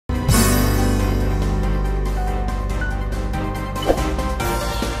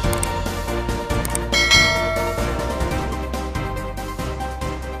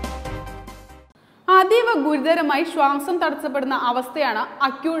ഗുരുതരമായി ശ്വാസം തടസ്സപ്പെടുന്ന അവസ്ഥയാണ്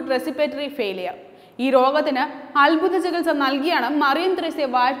അക്യൂട്ട് റെസ്പിറേറ്ററി ഫെയിലിയർ. ഈ രോഗത്തിന് അത്ഭുത ചികിത്സ നൽകിയാണ് മറിയം ത്രേസ്യ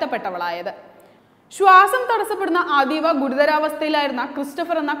വാഴ്ത്തപ്പെട്ടവളായത്. ശ്വാസം തടസ്സപ്പെടുന്ന അതീവ ഗുരുതരാവസ്ഥയിലായിരുന്ന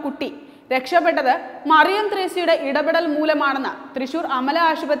ക്രിസ്റ്റഫർ എന്ന കുട്ടി രക്ഷപ്പെട്ടത് മറിയം ത്രേസ്യയുടെ ഇടപെടൽ മൂലമാണെന്ന് തൃശൂർ അമല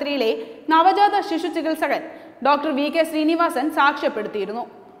ആശുപത്രിയിലെ നവജാത ശിശു ചികിത്സകൻ ഡോക്ടർ VK ശ്രീനിവാസൻ സാക്ഷ്യപ്പെടുത്തിയിരുന്നു.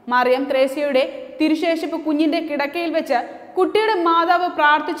 മറിയം ത്രേസ്യയുടെ തിരുശേഷിപ്പ് കുഞ്ഞിന്റെ കിടക്കയിൽ വെച്ച് കുട്ടിയുടെ മാതാവ്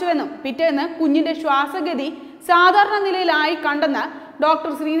പ്രാർത്ഥിച്ചുവെന്നും പിറ്റേന്ന് കുഞ്ഞിന്റെ ശ്വാസഗതി സാധാരണ നിലയിലായി കണ്ടെന്ന്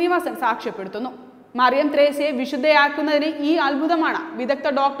ഡോക്ടർ ശ്രീനിവാസൻ സാക്ഷ്യപ്പെടുത്തുന്നു. മറിയം ത്രേസ്യയെ വിശുദ്ധയാക്കുന്നതിന് ഈ അത്ഭുതമാണ് വിദഗ്ധ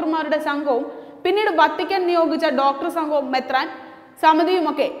ഡോക്ടർമാരുടെ സംഘവും പിന്നീട് വത്തിക്കാൻ നിയോഗിച്ച ഡോക്ടർ സംഘവും മെത്രാൻ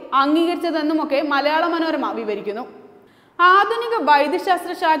സമിതിയുമൊക്കെ അംഗീകരിച്ചതെന്നുമൊക്കെ മലയാള മനോരമ വിവരിക്കുന്നു. ആധുനിക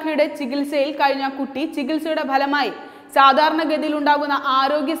വൈദ്യശാസ്ത്ര ശാഖയുടെ ചികിത്സയിൽ കഴിഞ്ഞ കുട്ടി ചികിത്സയുടെ ഫലമായി സാധാരണഗതിയിൽ ഉണ്ടാകുന്ന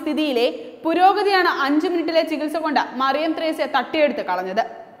ആരോഗ്യസ്ഥിതിയിലെ പുരോഗതിയാണ് 5 മിനിറ്റിലെ ചികിത്സ കൊണ്ട് മറിയം ത്രേസ്യ തട്ടിയെടുത്ത് കളഞ്ഞത്.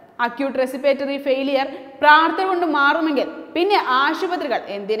 അക്യൂട്ട് റെസ്പിറേറ്ററി ഫെയിലിയർ പ്രാർത്ഥന കൊണ്ട് മാറുമെങ്കിൽ പിന്നെ ആശുപത്രികൾ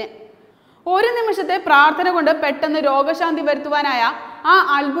എന്തിന്? ഒരു നിമിഷത്തെ പ്രാർത്ഥന കൊണ്ട് പെട്ടെന്ന് രോഗശാന്തി വരുത്തുവാനായ ആ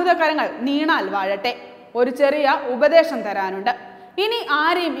അത്ഭുതകരങ്ങൾ നീണാൽ വാഴട്ടെ. ഒരു ചെറിയ ഉപദേശം തരാനുണ്ട്. ഇനി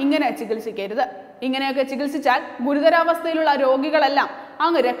ആരെയും ഇങ്ങനെ ചികിത്സിക്കരുത്. ഇങ്ങനെയൊക്കെ ചികിത്സിച്ചാൽ ഗുരുതരാവസ്ഥയിലുള്ള രോഗികളെല്ലാം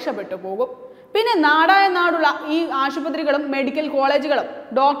അങ്ങ് രക്ഷപ്പെട്ടു പോകും. പിന്നെ നാടായ നാടുള്ള ഈ ആശുപത്രികളും മെഡിക്കൽ കോളേജുകളും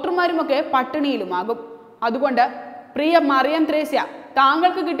ഡോക്ടർമാരുമൊക്കെ പട്ടിണിയിലുമാകും. അതുകൊണ്ട് പ്രിയ മറിയം ത്രേസ്യ,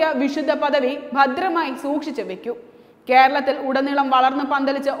 താങ്കൾക്ക് കിട്ടിയ വിശുദ്ധ പദവി ഭദ്രമായി സൂക്ഷിച്ചു വെക്കൂ. കേരളത്തിൽ ഉടനീളം വളർന്നു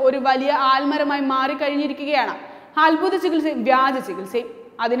പന്തലിച്ച് ഒരു വലിയ ആൽമരമായി മാറിക്കഴിഞ്ഞിരിക്കുകയാണ് അത്ഭുത ചികിത്സയും വ്യാജ ചികിത്സയും.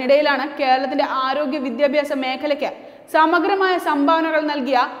 അതിനിടയിലാണ് കേരളത്തിന്റെ ആരോഗ്യ വിദ്യാഭ്യാസ മേഖലയ്ക്ക് സമഗ്രമായ സംഭാവനകൾ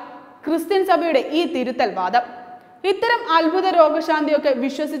നൽകിയ ക്രിസ്ത്യൻ സഭയുടെ ഈ തിരുത്തൽ വാദം. ഇത്തരം അത്ഭുത രോഗശാന്തിയൊക്കെ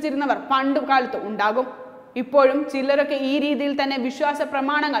വിശ്വസിച്ചിരുന്നവർ പണ്ടു കാലത്ത് ഉണ്ടാകും. ഇപ്പോഴും ചിലരൊക്കെ ഈ രീതിയിൽ തന്നെ വിശ്വാസ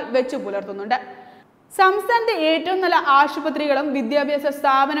പ്രമാണങ്ങൾ വെച്ചു പുലർത്തുന്നുണ്ട്. സംസ്ഥാനത്തെ ഏറ്റവും നല്ല ആശുപത്രികളും വിദ്യാഭ്യാസ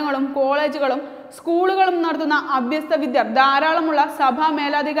സ്ഥാപനങ്ങളും കോളേജുകളും സ്കൂളുകളും നടത്തുന്ന അഭ്യസ്ത വിദ്യർ ധാരാളമുള്ള സഭാ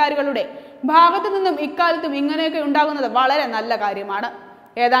മേലധികാരികളുടെ ഭാഗത്തു നിന്നും ഇക്കാലത്തും ഇങ്ങനെയൊക്കെ ഉണ്ടാകുന്നത് വളരെ നല്ല കാര്യമാണ്.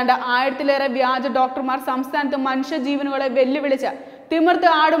 ഏതാണ്ട് 1000-ലേറെ വ്യാജ ഡോക്ടർമാർ സംസ്ഥാനത്ത് മനുഷ്യജീവനുകളെ വെല്ലുവിളിച്ച് തിമിർത്ത്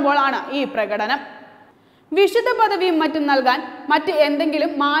ആടുമ്പോഴാണ് ഈ പ്രകടനം. വിശുദ്ധ പദവിയും മറ്റും നൽകാൻ മറ്റ്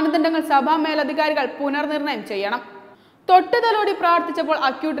എന്തെങ്കിലും മാനദണ്ഡങ്ങൾ സഭാ മേലധികാരികൾ പുനർനിർണയം ചെയ്യണം. തൊട്ടുതലോടി പ്രാർത്ഥിച്ചപ്പോൾ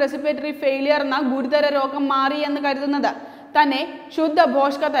അക്യൂട്ട് റെസ്പിറേറ്ററി ഫെയിലിയർ എന്ന ഗുരുതര രോഗം മാറിയെന്ന് കരുതുന്നത് തന്നെ ശുദ്ധ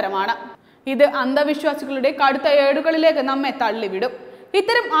ഭോഷ്കതരമാണ്. ഇത് അന്ധവിശ്വാസികളുടെ കടുത്ത ഏടുകളിലേക്ക് നമ്മെ തള്ളിവിടും.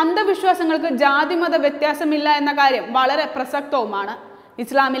 ഇത്തരം അന്ധവിശ്വാസങ്ങൾക്ക് ജാതിമത വ്യത്യാസമില്ല എന്ന കാര്യം വളരെ പ്രസക്തവുമാണ്.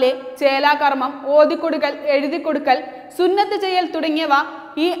 ഇസ്ലാമിലെ ചേലാകർമ്മം, ഓതിക്കൊടുക്കൽ, എഴുതിക്കൊടുക്കൽ, സുന്നത്ത് ചെയ്യൽ തുടങ്ങിയവ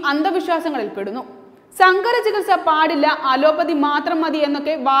ഈ അന്ധവിശ്വാസങ്ങളിൽ പെടുന്നു. സങ്കര ചികിത്സ പാടില്ല, അലോപ്പതി മാത്രം മതി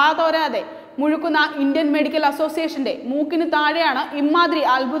എന്നൊക്കെ വാതോരാതെ മുഴുക്കുന്ന ഇന്ത്യൻ മെഡിക്കൽ അസോസിയേഷന്റെ മൂക്കിന് താഴെയാണ് ഇമാതിരി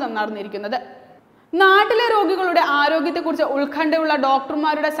അത്ഭുതം നടന്നിരിക്കുന്നത്. നാട്ടിലെ രോഗികളുടെ ആരോഗ്യത്തെക്കുറിച്ച് ഉത്കണ്ഠയുള്ള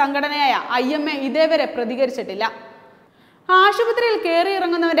ഡോക്ടർമാരുടെ സംഘടനയായ IMA ഇതേവരെ പ്രതികരിച്ചിട്ടില്ല. ആശുപത്രിയിൽ കയറി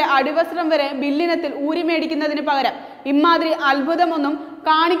ഇറങ്ങുന്നവന്റെ അടിവസ്ത്രം വരെ ബില്ലിനത്തിൽ ഊരിമേടിക്കുന്നതിന് പകരം ഇമാതിരി അത്ഭുതമൊന്നും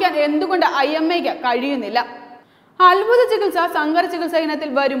കാണിക്കാൻ എന്തുകൊണ്ട് IMAയ്ക്ക് കഴിയുന്നില്ല? അത്ഭുത ചികിത്സ സങ്കര ചികിത്സ ഇനത്തിൽ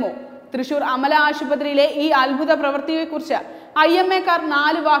വരുമോ? തൃശൂർ അമല ആശുപത്രിയിലെ ഈ അത്ഭുത പ്രവൃത്തിയെക്കുറിച്ച് IMAക്കാർ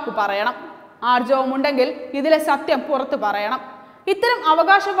 4 വാക്ക് പറയണം. ആർജവമുണ്ടെങ്കിൽ ഇതിലെ സത്യം പുറത്തു പറയണം. ഇത്തരം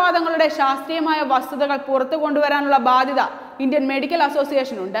അവകാശവാദങ്ങളുടെ ശാസ്ത്രീയമായ വസ്തുതകൾ പുറത്തു കൊണ്ടുവരാനുള്ള ബാധ്യത ഇന്ത്യൻ മെഡിക്കൽ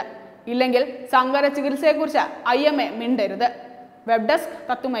അസോസിയേഷനുണ്ട്. ഇല്ലെങ്കിൽ സങ്കര ചികിത്സയെക്കുറിച്ച് IMA മിണ്ടരുത്. Web desk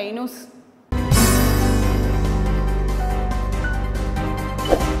Tatwamayi news.